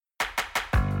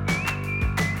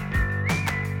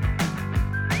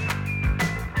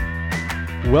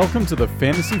Welcome to the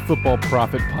Fantasy Football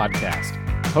Profit Podcast,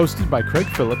 hosted by Craig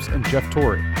Phillips and Jeff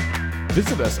Torrey.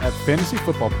 Visit us at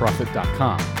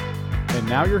fantasyfootballprofit.com. And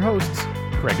now your hosts,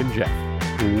 Craig and Jeff.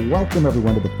 Welcome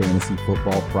everyone to the Fantasy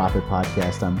Football Profit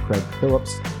Podcast. I'm Craig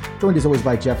Phillips, joined as always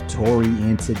by Jeff Torrey,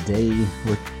 and today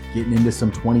we're getting into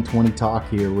some 2020 talk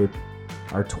here with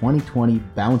our 2020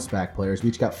 bounce back players. We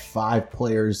each got 5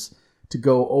 players to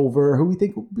go over who we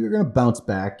think we're going to bounce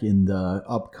back in the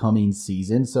upcoming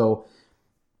season. So,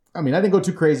 I didn't go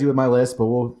too crazy with my list, but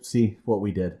we'll see what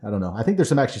we did. I don't know. I think there's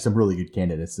some really good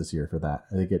candidates this year for that.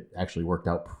 I think it actually worked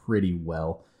out pretty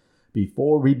well.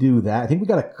 Before we do that, I think we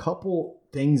got a couple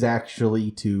things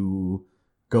actually to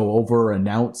go over,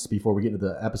 announce before we get into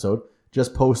the episode.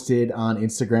 Just posted on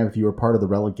Instagram. If you were part of the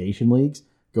relegation leagues,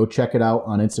 go check it out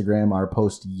on Instagram. Our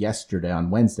post yesterday on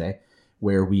Wednesday,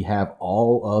 where we have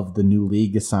all of the new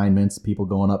league assignments, people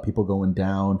going up, people going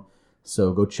down.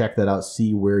 So go check that out,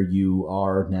 see where you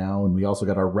are now. And we also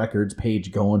got our records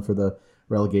page going for the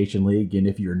relegation league. And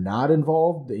if you're not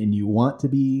involved and you want to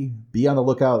be on the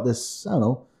lookout this,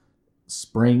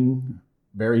 spring,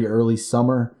 very early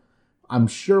summer, I'm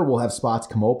sure we'll have spots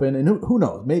come open. And who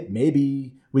knows,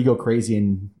 maybe we go crazy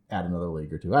and add another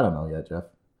league or two. I don't know yet, Jeff.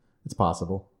 It's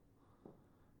possible.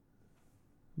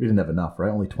 We didn't have enough,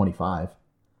 right? Only 25.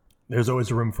 There's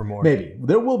always room for more. Maybe.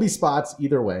 There will be spots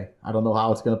either way. I don't know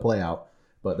how it's going to play out,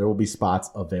 but there will be spots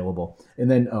available.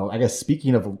 And then, I guess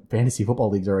speaking of fantasy football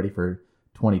leagues already for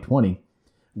 2020,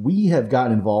 we have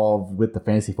gotten involved with the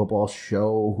Fantasy Football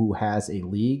Show, who has a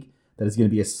league that is going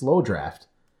to be a slow draft.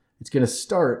 It's going to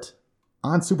start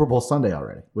on Super Bowl Sunday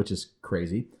already, which is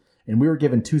crazy. And we were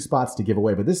given 2 spots to give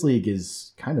away, but this league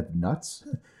is kind of nuts.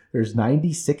 There's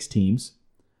 96 teams,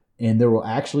 and there will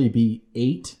actually be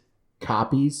 8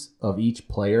 copies of each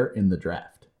player in the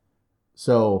draft.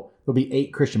 So there'll be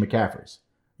 8 Christian McCaffreys.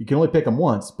 You can only pick them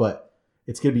once, but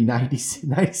it's going to be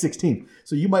 96 teams.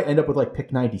 So you might end up with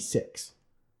pick 96. It's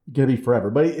going to be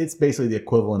forever, but it's basically the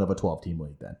equivalent of a 12-team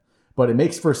league then. But it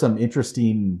makes for some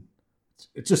interesting,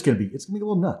 it's going to be a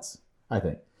little nuts, I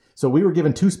think. So we were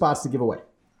given 2 spots to give away.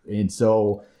 And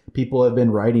so people have been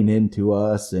writing in to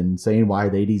us and saying why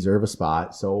they deserve a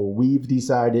spot. So we've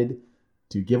decided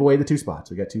to give away the 2 spots.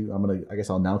 We got 2. I guess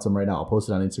I'll announce them right now. I'll post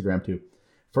it on Instagram too.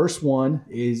 First one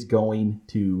is going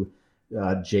to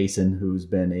Jason, who's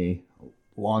been a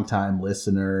longtime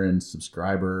listener and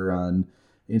subscriber on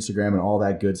Instagram and all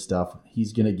that good stuff.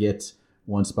 He's going to get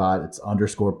 1 spot. It's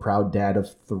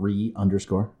 _ProudDadOf3_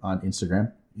 on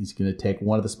Instagram. He's going to take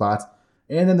one of the spots.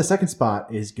 And then the second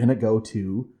spot is going to go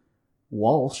to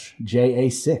Walsh,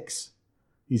 JA6.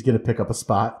 He's going to pick up a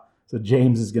spot. So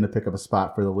James is going to pick up a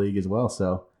spot for the league as well.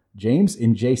 So James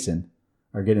and Jason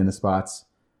are getting the spots.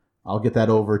 I'll get that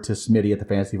over to Smitty at the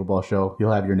Fantasy Football Show.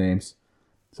 He'll have your names.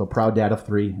 So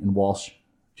ProudDadOf3 and Walsh,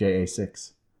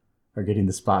 JA6 are getting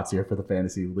the spots here for the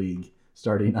Fantasy League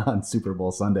starting on Super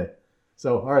Bowl Sunday.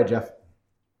 So, all right, Jeff.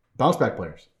 Bounce back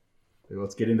players.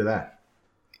 Let's get into that.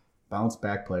 Bounce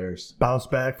back players. Bounce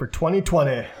back for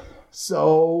 2020.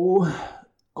 So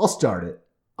I'll start it.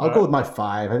 I'll go with my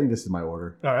 5. I think this is my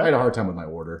order. All right. I had a hard time with my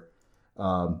order.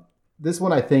 This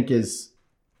one I think is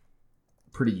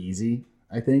pretty easy,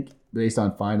 I think, based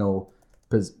on final,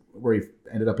 because where he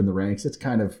ended up in the ranks. It's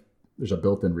kind of, there's a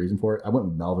built-in reason for it. I went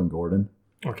with Melvin Gordon.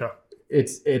 Okay.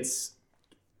 It's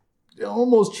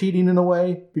almost cheating in a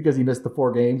way because he missed the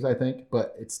 4 games, I think,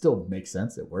 but it still makes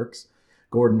sense. It works.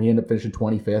 Gordon, he ended up finishing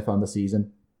 25th on the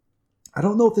season. I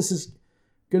don't know if this is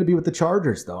going to be with the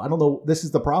Chargers, though. I don't know. This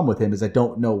is the problem with him, is I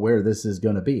don't know where this is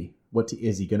going to be.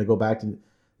 Is he going to go back to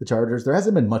the Chargers? There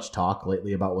hasn't been much talk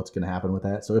lately about what's going to happen with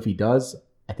that. So if he does,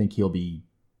 I think he'll be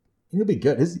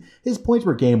good. His points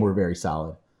per game were very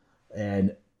solid.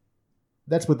 And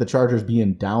that's with the Chargers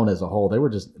being down as a whole. They were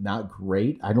just not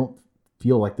great. I don't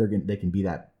feel like they can be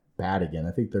that bad again.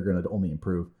 I think they're going to only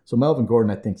improve. So Melvin Gordon,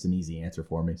 I think, is an easy answer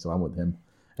for me. So I'm with him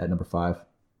at number 5.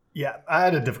 Yeah, I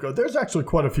had a difficult. There's actually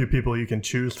quite a few people you can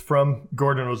choose from.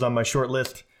 Gordon was on my short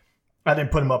list. I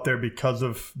didn't put him up there because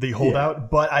of the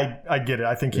holdout, but I get it.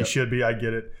 I think he should be. I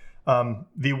get it.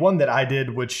 The one that I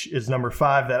did, which is number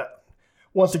 5, that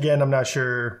once again, I'm not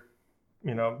sure,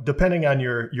 depending on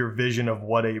your vision of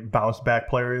what a bounce back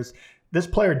player is, this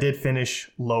player did finish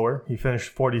lower. He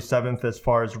finished 47th as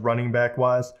far as running back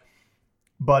wise.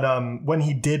 But when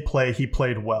he did play, he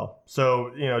played well.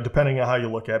 So, depending on how you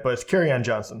look at it, but it's Kerryon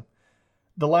Johnson.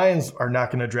 The Lions are not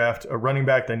going to draft a running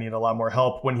back. They need a lot more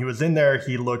help. When he was in there,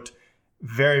 he looked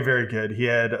very, very good. He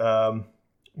had,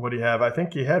 what do you have? I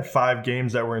think he had 5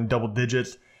 games that were in double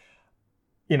digits.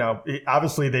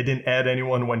 Obviously they didn't add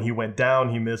anyone when he went down.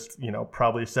 He missed,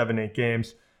 probably 7-8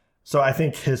 games. So I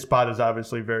think his spot is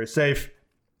obviously very safe.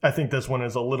 I think this one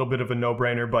is a little bit of a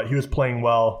no-brainer, but he was playing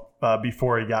well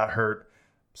before he got hurt.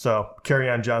 So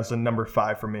Kerryon Johnson, number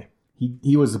 5 for me.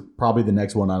 He was probably the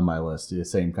next one on my list. The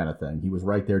same kind of thing. He was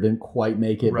right there. Didn't quite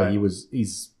make it, Right. but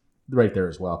he's right there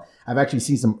as well. I've actually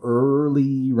seen some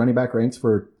early running back ranks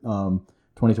for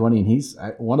 2020,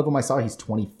 and one of them I saw. He's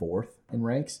 24th in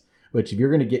ranks. Which if you're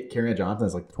going to get Kerryon Johnson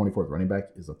as like the 24th running back,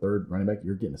 is the 3rd running back,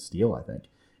 you're getting a steal. I think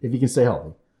if he can stay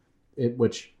healthy,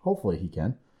 which hopefully he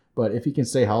can. But if he can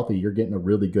stay healthy, you're getting a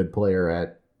really good player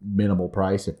at minimal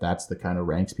price. If that's the kind of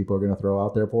ranks people are going to throw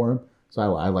out there for him.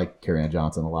 So I like Kerryon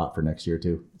Johnson a lot for next year,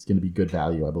 too. It's going to be good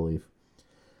value, I believe.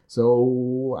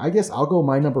 So I guess I'll go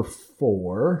my number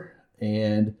 4.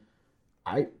 And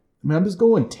I'm just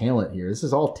going talent here. This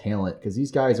is all talent because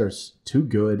these guys are too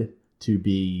good to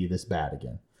be this bad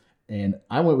again. And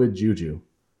I went with Juju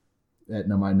at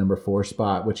my number 4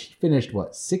 spot, which he finished,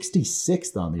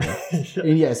 66th on the year.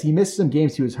 And yes, he missed some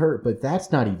games. He was hurt, but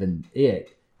that's not even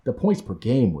it. The points per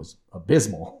game was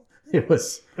abysmal. It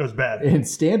was bad. In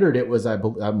standard, it was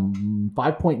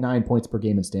 5.9 points per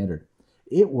game in standard.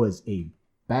 It was a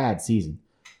bad season.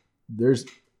 There's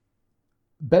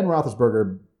Ben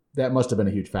Roethlisberger. That must have been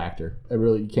a huge factor.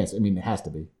 You can't say. I mean, it has to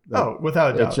be.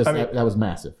 Without a doubt. It's just that was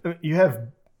massive. You have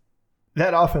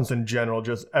that offense in general.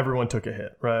 Just everyone took a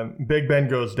hit, right? Big Ben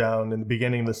goes down in the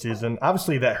beginning of the season.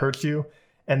 Obviously, that hurts you,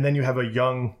 and then you have a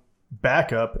young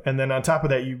backup, and then on top of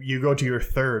that, you go to your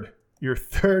third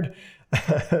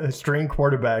string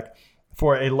quarterback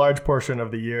for a large portion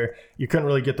of the year. You couldn't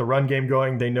really get the run game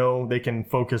going. They know they can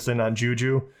focus in on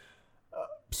Juju.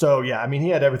 So, yeah, I mean, he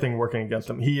had everything working against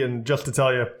him. And just to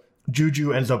tell you,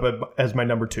 Juju ends up as my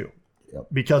number 2. Yep.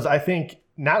 Because I think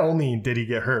not only did he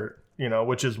get hurt,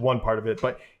 which is one part of it,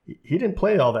 but he didn't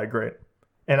play all that great.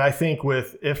 And I think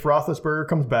if Roethlisberger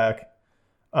comes back,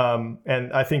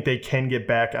 and I think they can get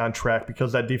back on track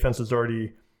because that defense is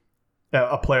already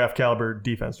a playoff caliber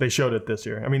defense. They showed it this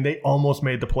year. I mean, they almost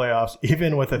made the playoffs,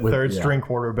 even with a third string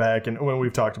quarterback, and when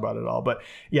we've talked about it all. But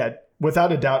yeah,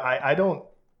 without a doubt, I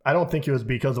don't think it was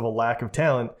because of a lack of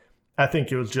talent. I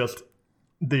think it was just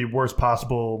the worst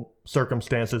possible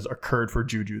circumstances occurred for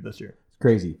Juju this year. It's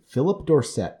crazy. Philip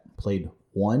Dorsett played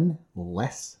one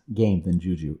less game than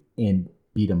Juju and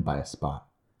beat him by a spot.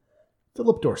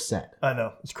 Philip Dorsett. I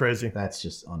know. It's crazy. That's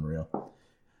just unreal.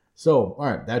 So, all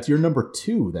right, that's your number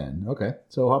 2 then. Okay.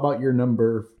 So how about your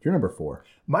number 4?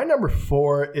 My number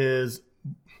 4 is,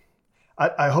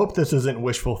 I hope this isn't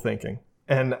wishful thinking.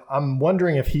 And I'm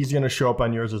wondering if he's going to show up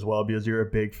on yours as well because you're a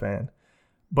big fan.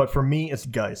 But for me, it's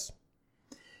Geis.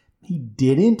 He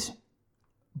didn't,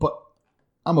 but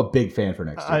I'm a big fan for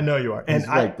next year. I know you are. And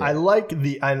I like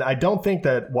and I don't think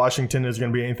that Washington is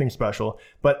going to be anything special,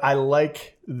 but I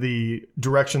like the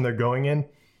direction they're going in.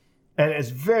 And it's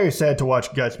very sad to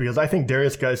watch Geis because I think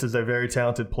Darius Geis is a very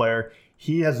talented player.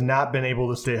 He has not been able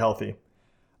to stay healthy.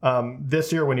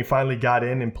 This year when he finally got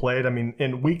in and played, I mean,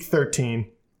 in week 13,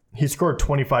 he scored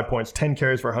 25 points, 10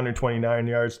 carries for 129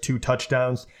 yards, 2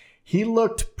 touchdowns. He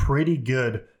looked pretty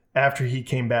good after he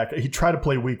came back. He tried to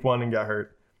play week 1 and got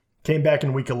hurt. Came back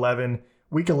in week 11.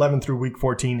 Week 11 through week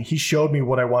 14, he showed me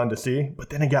what I wanted to see, but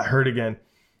then he got hurt again.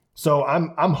 So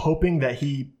I'm hoping that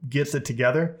he gets it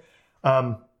together.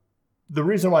 The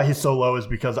reason why he's so low is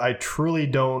because I truly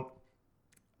don't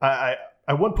I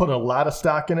wouldn't put a lot of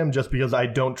stock in him just because I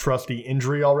don't trust the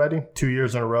injury already 2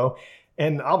 years in a row.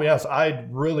 And I'll be honest, I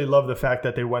really love the fact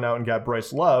that they went out and got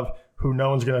Bryce Love, who no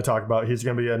one's going to talk about. He's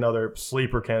going to be another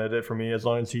sleeper candidate for me as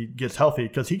long as he gets healthy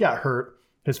because he got hurt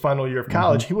his final year of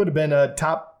college. He would have been a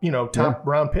top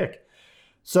round pick.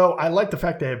 So I like the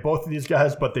fact they have both of these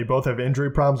guys, but they both have injury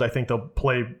problems. I think they'll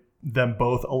play them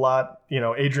both a lot.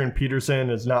 Adrian Peterson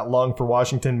is not long for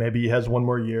Washington. Maybe he has one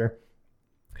more year.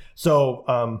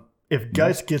 So if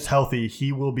Geis gets healthy,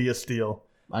 he will be a steal.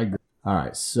 I agree. All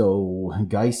right, so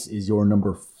Geis is your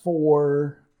number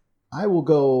 4. I will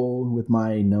go with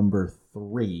my number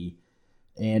 3.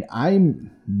 And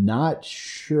I'm not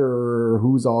sure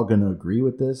who's all going to agree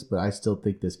with this, but I still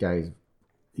think this guy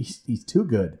he's too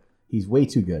good. He's way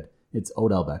too good. It's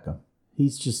Odell Beckham.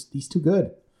 He's too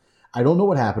good. I don't know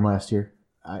what happened last year.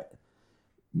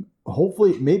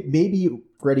 Hopefully, maybe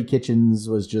Freddie Kitchens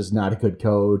was just not a good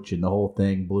coach and the whole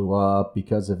thing blew up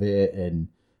because of it. And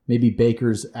maybe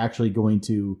Baker's actually going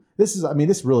to,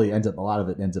 this really ends up, a lot of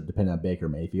it ends up depending on Baker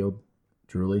Mayfield,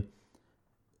 truly.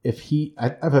 If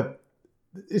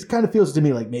it kind of feels to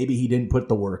me like maybe he didn't put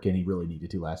the work in he really needed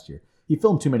to last year. He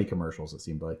filmed too many commercials, it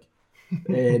seemed like.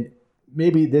 And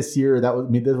maybe this year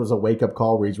this was a wake-up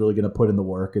call where he's really going to put in the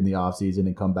work in the offseason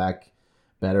and come back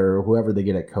better. Whoever they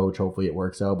get at coach, hopefully it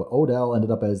works out. But Odell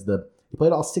ended up he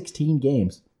played all 16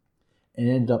 games. and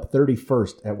ended up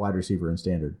 31st at wide receiver in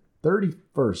standard.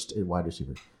 31st at wide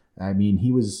receiver. I mean,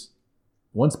 he was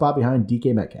one spot behind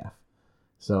DK Metcalf.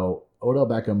 So Odell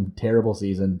Beckham, terrible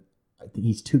season. I think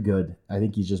he's too good. I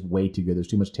think he's just way too good. There's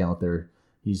too much talent there.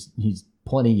 He's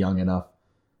plenty young enough.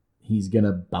 He's going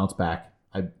to bounce back.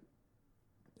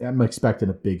 I'm expecting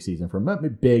a big season from him.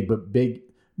 Not big, but big,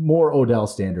 more Odell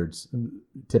standards.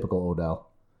 Typical Odell.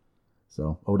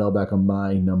 So Odell Beckham,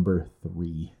 my number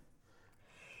 3.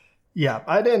 Yeah,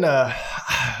 I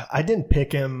didn't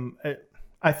pick him.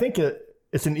 I think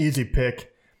it's an easy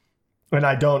pick, and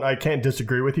I can't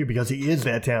disagree with you because he is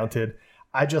that talented.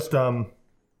 I just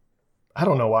I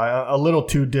don't know why. A little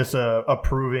too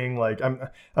disapproving. Like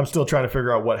I'm still trying to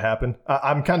figure out what happened.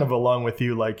 I'm kind of along with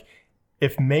you. Like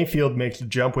if Mayfield makes the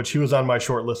jump, which he was on my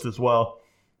short list as well,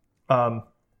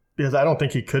 because I don't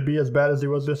think he could be as bad as he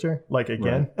was this year. Like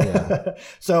again, Right. Yeah.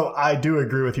 So I do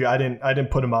agree with you. I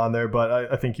didn't put him on there,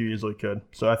 but I think you easily could.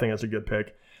 So I think that's a good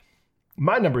pick.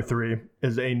 My number 3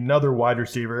 is another wide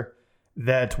receiver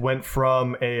that went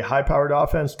from a high-powered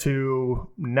offense to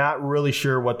not really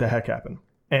sure what the heck happened.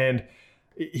 And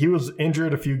he was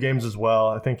injured a few games as well.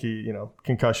 I think he,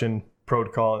 concussion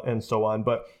protocol and so on.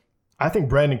 But I think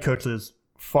Brandon Cooks is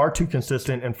far too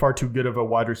consistent and far too good of a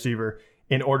wide receiver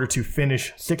in order to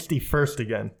finish 61st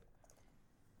again.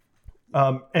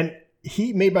 And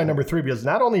he made my number 3 because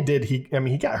not only did he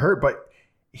got hurt, but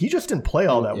he just didn't play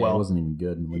all that well. He wasn't even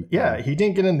good. He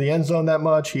didn't get in the end zone that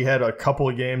much. He had a couple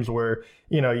of games where,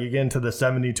 you get into the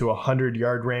 70 to 100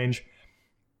 yard range.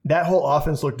 That whole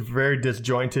offense looked very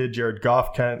disjointed. Jared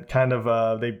Goff kind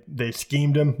of they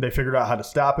schemed him. They figured out how to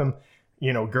stop him.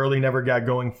 Gurley never got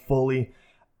going fully.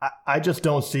 I just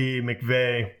don't see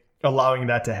McVay allowing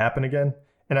that to happen again.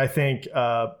 And I think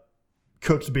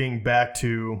Cooks being back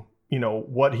to,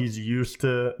 what he's used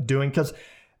to doing. Because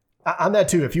on that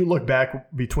too, if you look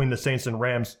back between the Saints and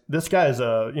Rams, this guy is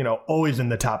always in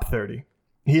the top 30.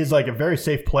 He is like a very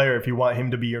safe player if you want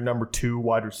him to be your number 2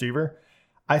 wide receiver.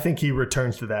 I think he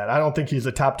returns to that. I don't think he's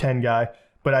a top 10 guy,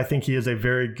 but I think he is a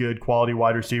very good quality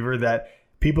wide receiver that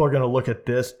people are going to look at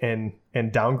this and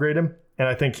downgrade him. And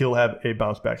I think he'll have a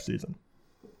bounce back season.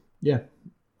 Yeah.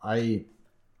 If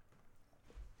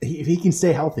he can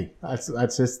stay healthy,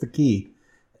 that's just the key.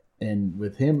 And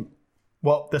with him,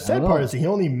 well, the sad part is he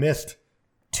only missed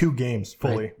 2 games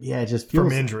fully. It just feels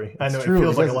from injury. I know true. it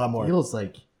feels like a lot more. It feels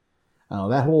like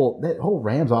that whole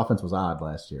Rams offense was odd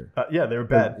last year. Yeah, they were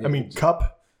bad.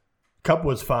 Cup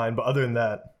was fine, but other than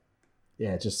that,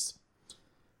 just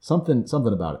something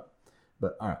about it.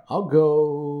 But all right, I'll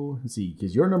go. Let's see,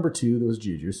 because your number 2 that was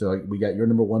Juju, so we got your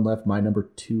number 1 left, my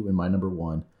number 2, and my number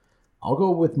 1. I'll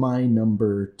go with my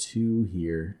number 2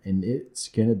 here, and it's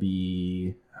gonna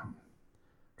be. I'm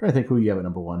trying to think who you have at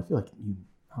number 1. I feel like you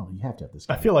have to have this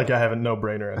guy. I feel like I have a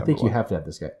no-brainer. I think you have to have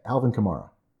this guy, Alvin Kamara.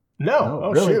 No.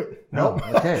 Oh, really? shoot. No.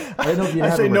 Okay. I didn't know if you I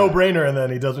have say him no-brainer, and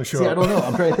then he doesn't show up. I don't know.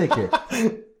 I'm trying to think here.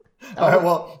 All right,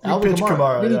 well, you Alvin pitch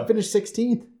Kamara. He finished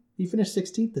 16th. He finished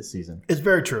 16th this season. It's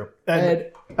very true. And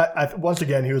I, once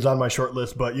again, he was on my short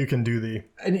list, but you can do the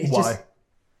why.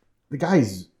 The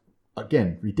guy's,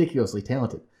 again, ridiculously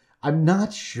talented. I'm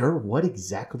not sure what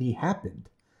exactly happened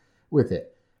with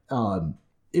it.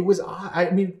 It was,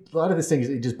 a lot of this thing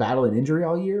is just battling injury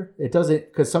all year. It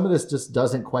doesn't, because some of this just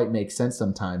doesn't quite make sense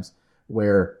sometimes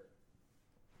where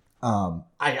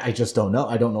I just don't know.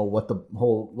 I don't know what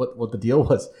the deal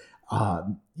was.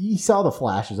 You saw the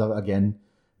flashes of, again,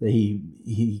 that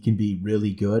he can be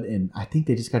really good, and I think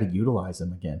they just got to utilize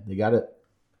him again. They got to.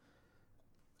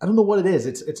 I don't know what it is.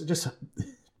 It's just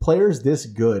players this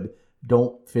good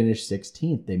don't finish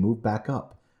 16th. They move back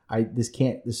up. This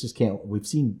just can't. We've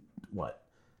seen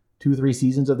 2-3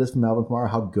 seasons of this from Alvin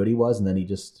Kamara, how good he was, and then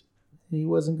he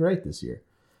wasn't great this year.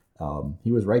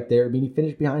 He was right there. He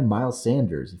finished behind Miles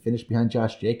Sanders. He finished behind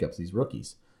Josh Jacobs. These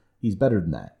rookies. He's better than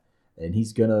that, and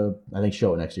he's gonna, I think,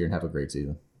 show it next year and have a great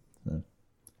season.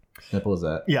 Simple as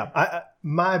that. Yeah,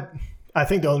 I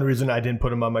think the only reason I didn't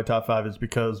put him on my top 5 is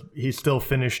because he still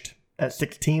finished at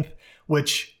 16th,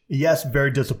 which, yes, very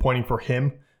disappointing for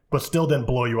him, but still didn't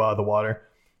blow you out of the water.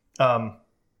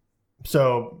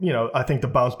 So, I think the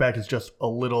bounce back is just a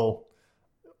little,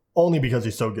 only because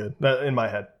he's so good in my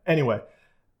head. Anyway,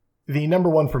 the number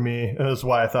 1 for me, and this is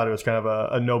why I thought it was kind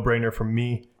of a no-brainer for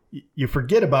me. You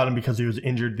forget about him because he was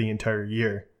injured the entire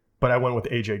year, but I went with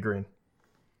AJ Green.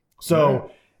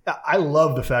 So I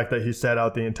love the fact that he sat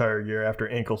out the entire year after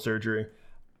ankle surgery.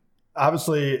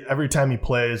 Obviously, every time he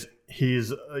plays,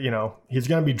 he's going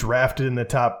to be drafted in the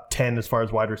top 10 as far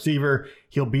as wide receiver.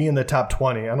 He'll be in the top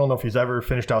 20. I don't know if he's ever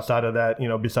finished outside of that,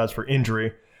 besides for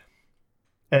injury.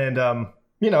 And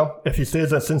if he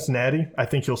stays at Cincinnati, I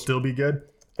think he'll still be good.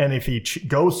 And if he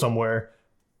goes somewhere,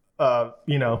 I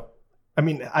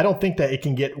don't think that it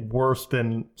can get worse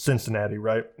than Cincinnati,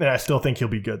 right? And I still think he'll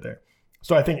be good there.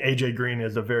 So I think AJ Green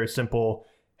is a very simple,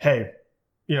 hey,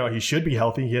 he should be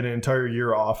healthy. He had an entire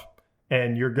year off.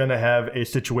 And you're going to have a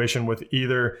situation with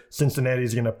either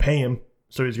Cincinnati's going to pay him,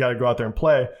 so he's got to go out there and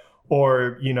play,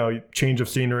 or, change of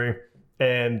scenery.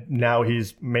 And now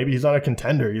he's on a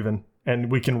contender even.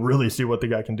 And we can really see what the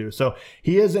guy can do. So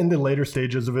he is in the later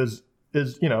stages of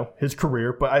his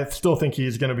career, but I still think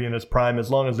he's going to be in his prime as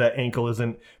long as that ankle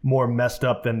isn't more messed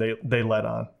up than they let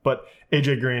on. But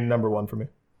AJ Green, number one for me.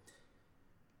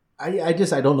 I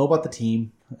don't know about the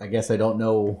team. I guess I don't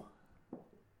know.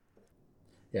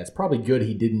 Yeah, it's probably good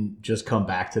he didn't just come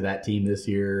back to that team this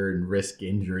year and risk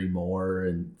injury more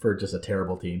and for just a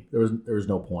terrible team. There was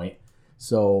no point.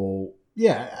 So,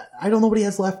 yeah, I don't know what he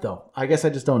has left though. I guess I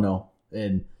just don't know.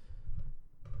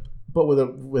 But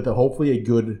with a hopefully a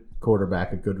good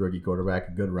quarterback, a good rookie quarterback,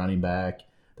 a good running back,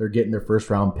 they're getting their first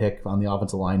round pick on the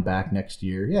offensive line back next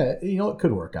year. Yeah, it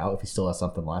could work out if he still has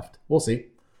something left. We'll see.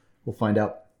 We'll find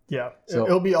out. Yeah, so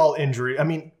it'll be all injury. I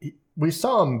mean, we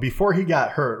saw him before he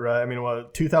got hurt, right? I mean,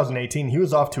 2018, he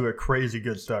was off to a crazy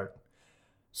good start.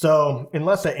 So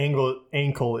unless the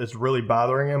ankle is really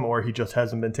bothering him or he just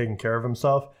hasn't been taking care of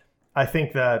himself, I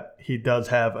think that he does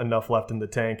have enough left in the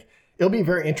tank. It'll be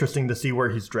very interesting to see where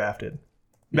he's drafted.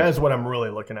 That is what I'm really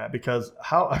looking at because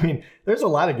there's a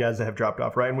lot of guys that have dropped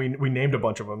off, right? And we named a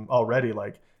bunch of them already.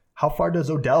 Like, how far does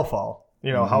Odell fall?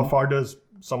 How far does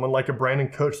someone like a Brandon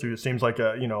Cooks, who seems like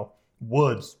a,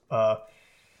 Woods, so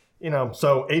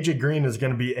AJ Green is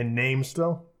going to be a name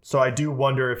still. So I do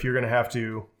wonder if you're going to have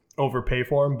to overpay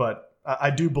for him, but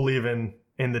I do believe in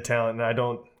the talent, and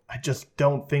I just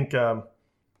don't think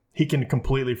he can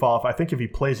completely fall off. I think if he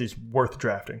plays, he's worth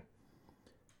drafting.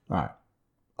 All right.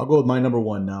 I'll go with my number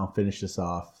one now. Finish this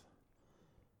off.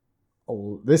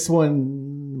 Oh, this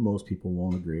one, most people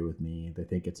won't agree with me. They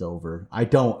think it's over. I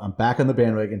don't. I'm back on the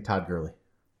bandwagon. Todd Gurley.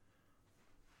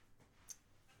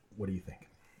 What do you think?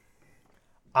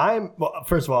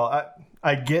 First of all,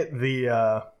 I get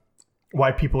the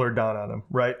why people are down on him,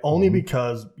 right? Only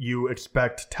because you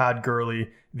expect Todd Gurley,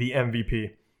 the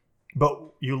MVP. But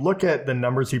you look at the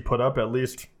numbers he put up, at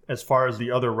least as far as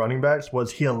the other running backs.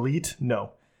 Was he elite?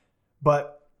 No.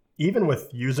 But even with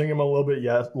using him a little bit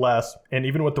less, and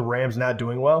even with the Rams not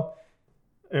doing well,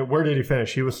 where did he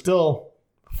finish? He was still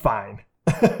fine.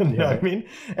 You know what I mean?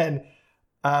 And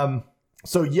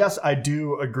so, yes, I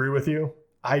do agree with you.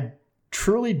 I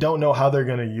truly don't know how they're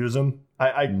going to use him.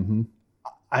 I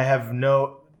have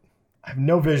no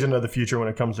vision of the future when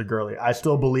it comes to Gurley. I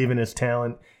still believe in his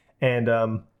talent,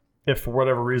 and if for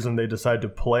whatever reason they decide to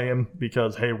play him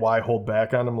because, hey, why hold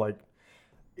back on him? Like,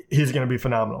 he's going to be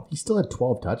phenomenal. He still had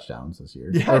 12 touchdowns this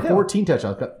year. Yeah, or 14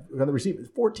 touchdowns. Got the receiver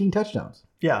 14 touchdowns.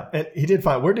 Yeah, and he did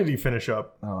fine. Where did he finish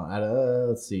up?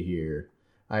 Let's see here.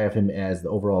 I have him as the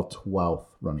overall 12th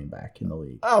running back in the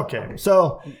league. Okay,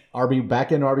 so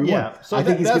back in RB1. Yeah, so I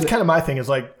think that's kind of my thing. Is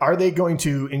like, are they going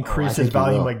to increase his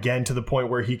volume again to the point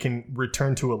where he can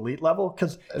return to elite level?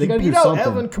 Because he beat out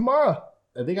Alvin Kamara.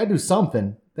 I think I do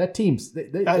something. That team's they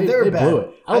blew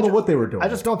it. I don't know what they were doing. I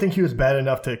just don't think he was bad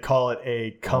enough to call it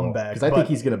a comeback. Because I think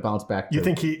he's going to bounce back. You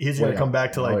think he's going to come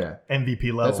back to MVP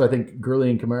level? That's why I think Gurley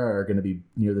and Kamara are going to be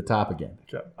near the top again.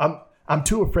 Okay. I'm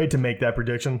too afraid to make that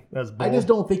prediction. I just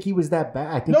don't think he was that bad.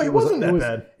 I think he wasn't that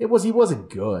bad. He wasn't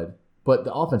good, but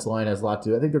the offensive line has a lot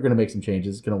to. I think they're going to make some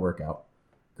changes. It's going to work out.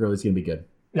 Gurley's going to be good.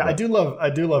 Yeah, I do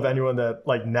love anyone that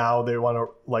like now they want to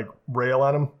like rail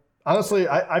on him. Honestly,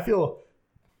 I feel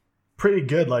pretty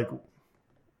good. Like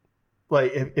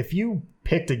if you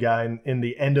picked a guy in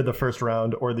the end of the first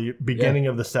round or the beginning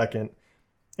of the second,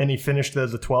 and he finished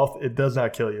as the 12th, it does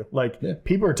not kill you.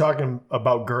 People are talking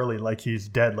about Gurley like he's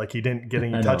dead, like he didn't get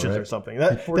any touches or something.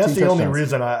 That's the only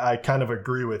reason I kind of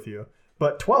agree with you.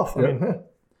 But 12th,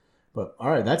 But all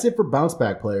right, that's it for bounce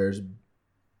back players.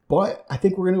 But I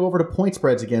think we're going to go over to point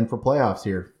spreads again for playoffs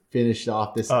here. Finish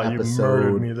off this episode. You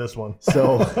murdered me this one.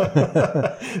 So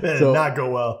it did not go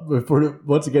well.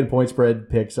 Once again, point spread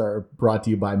picks are brought to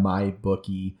you by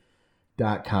MyBookie.com.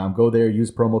 Go there,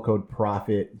 use promo code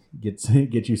PROFIT,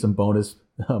 get you some bonus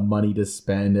money to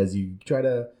spend as you try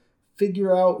to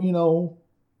figure out,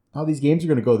 how these games are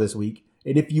going to go this week.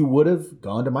 And if you would have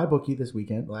gone to MyBookie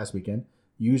last weekend,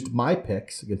 used my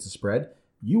picks against the spread,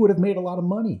 you would have made a lot of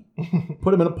money.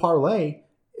 Put them in a parlay,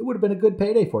 it would have been a good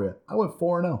payday for you. I went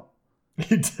 4-0.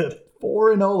 You did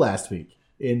 4-0 last week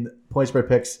in point spread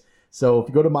picks. So if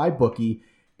you go to MyBookie,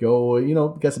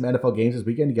 got some NFL games this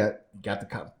weekend. You got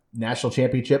the National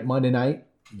Championship Monday night.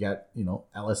 You got,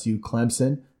 LSU,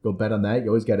 Clemson. Go bet on that. You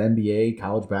always got NBA,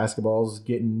 college basketball's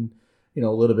getting, a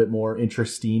little bit more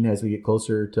interesting as we get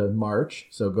closer to March.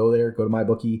 So go there, go to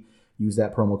MyBookie, use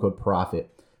that promo code PROFIT.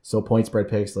 So point spread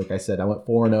picks, like I said, I went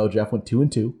 4-0. Jeff went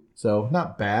 2-2. So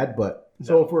not bad, but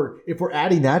so if we're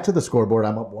adding that to the scoreboard,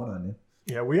 I'm up 1 on you.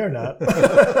 Yeah, we are not.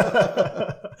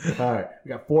 All right, we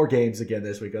got 4 games again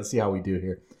this week. Let's see how we do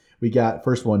here. We got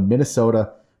first one,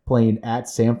 Minnesota playing at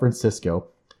San Francisco.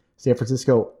 San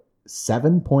Francisco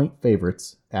 7-point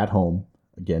favorites at home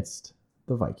against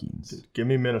the Vikings. Dude, give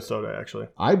me Minnesota, actually.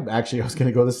 I was going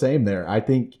to go the same there. I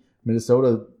think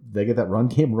Minnesota, they get that run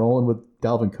game rolling with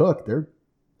Dalvin Cook.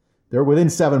 They're within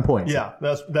 7 points. Yeah,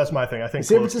 that's my thing. I think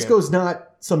San Francisco's not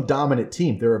some dominant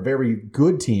team. They're a very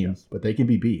good team, but they can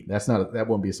be beat. That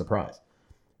won't be a surprise.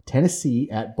 Tennessee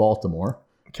at Baltimore.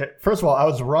 Okay, first of all, I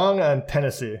was wrong on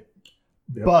Tennessee,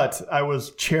 but I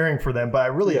was cheering for them. But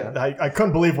I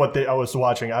couldn't believe what I was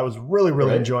watching. I was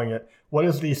really enjoying it. What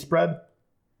is the spread?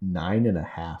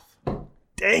 9.5.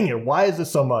 Dang it! Why is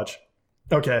this so much?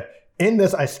 Okay, in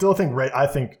this, I still think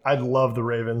I love the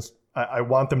Ravens. I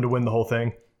want them to win the whole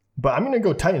thing. But I'm going to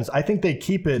go Titans. I think they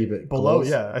keep it below. Close.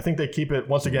 Yeah, I think they keep it,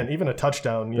 once again, even a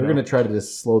touchdown. They're going to try to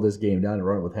just slow this game down and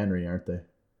run it with Henry, aren't they?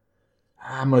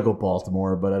 I'm going to go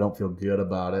Baltimore, but I don't feel good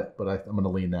about it. But I'm going to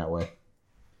lean that way.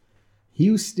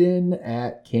 Houston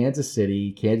at Kansas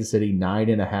City. Kansas City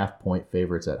 9.5-point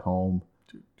favorites at home.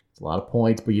 It's a lot of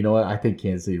points, but you know what? I think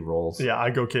Kansas City rolls. Yeah,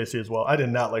 I go KC as well. I did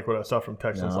not like what I saw from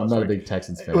Texans. No, I'm not a big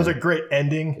Texans fan. It was a great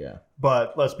ending,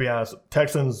 but let's be honest.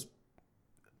 Texans,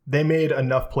 they made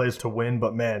enough plays to win,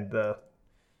 but man,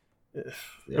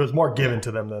 it was more given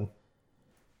to them then.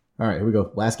 All right, here we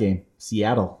go. Last game.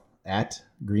 Seattle at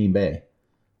Green Bay.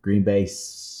 Green Bay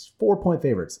 4-point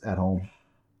favorites at home.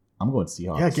 I'm going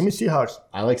Seahawks. Yeah, give me Seahawks.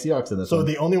 I like Seahawks in this one. So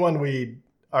the only one we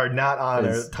are not on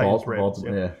are Titans, Ravens.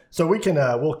 Yeah. So we can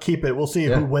we'll keep it. We'll see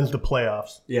who wins the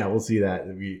playoffs. Yeah, we'll see that.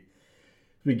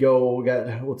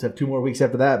 We'll have 2 more weeks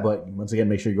after that, but once again,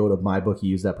 make sure you go to MyBookie,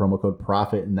 use that promo code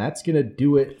PROFIT, and that's going to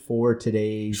do it for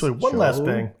today's show. One last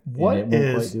thing. What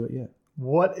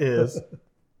is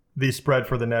the spread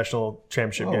for the national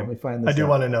championship game? Let me find this I do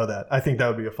want to know that. I think that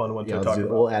would be a fun one to talk about.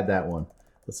 We'll add that one.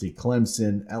 Let's see.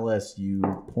 Clemson,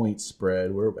 LSU point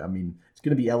spread. It's going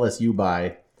to be LSU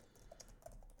by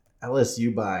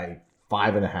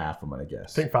 5.5, I'm going to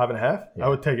guess. I think 5.5? Yeah. I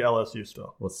would take LSU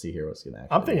still. Let's see here what's going to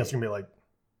happen. I'm thinking it's going to be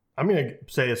I'm going to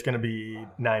say it's going to be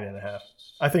 9.5.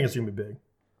 I think it's going to be big.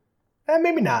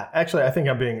 Maybe not. Actually, I think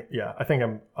I'm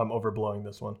overblowing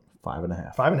this one.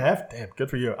 5.5. 5.5? Damn, good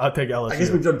for you. I'll take LSU. I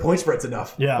guess we've done point spreads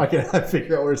enough. Yeah. I can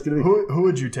figure out where it's going to be. Who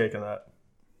would you take on that?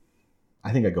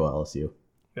 I think I'd go LSU.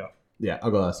 Yeah. Yeah,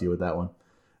 I'll go LSU with that one.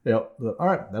 All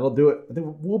right, that'll do it. I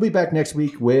think we'll be back next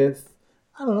week with,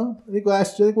 I don't know, I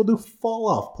think we'll do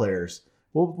fall-off players.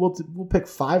 We'll pick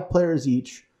 5 players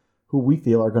each who we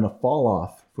feel are going to fall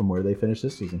off from where they finish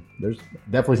this season. There's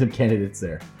definitely some candidates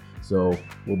there. So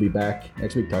we'll be back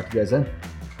next week. Talk to you guys then.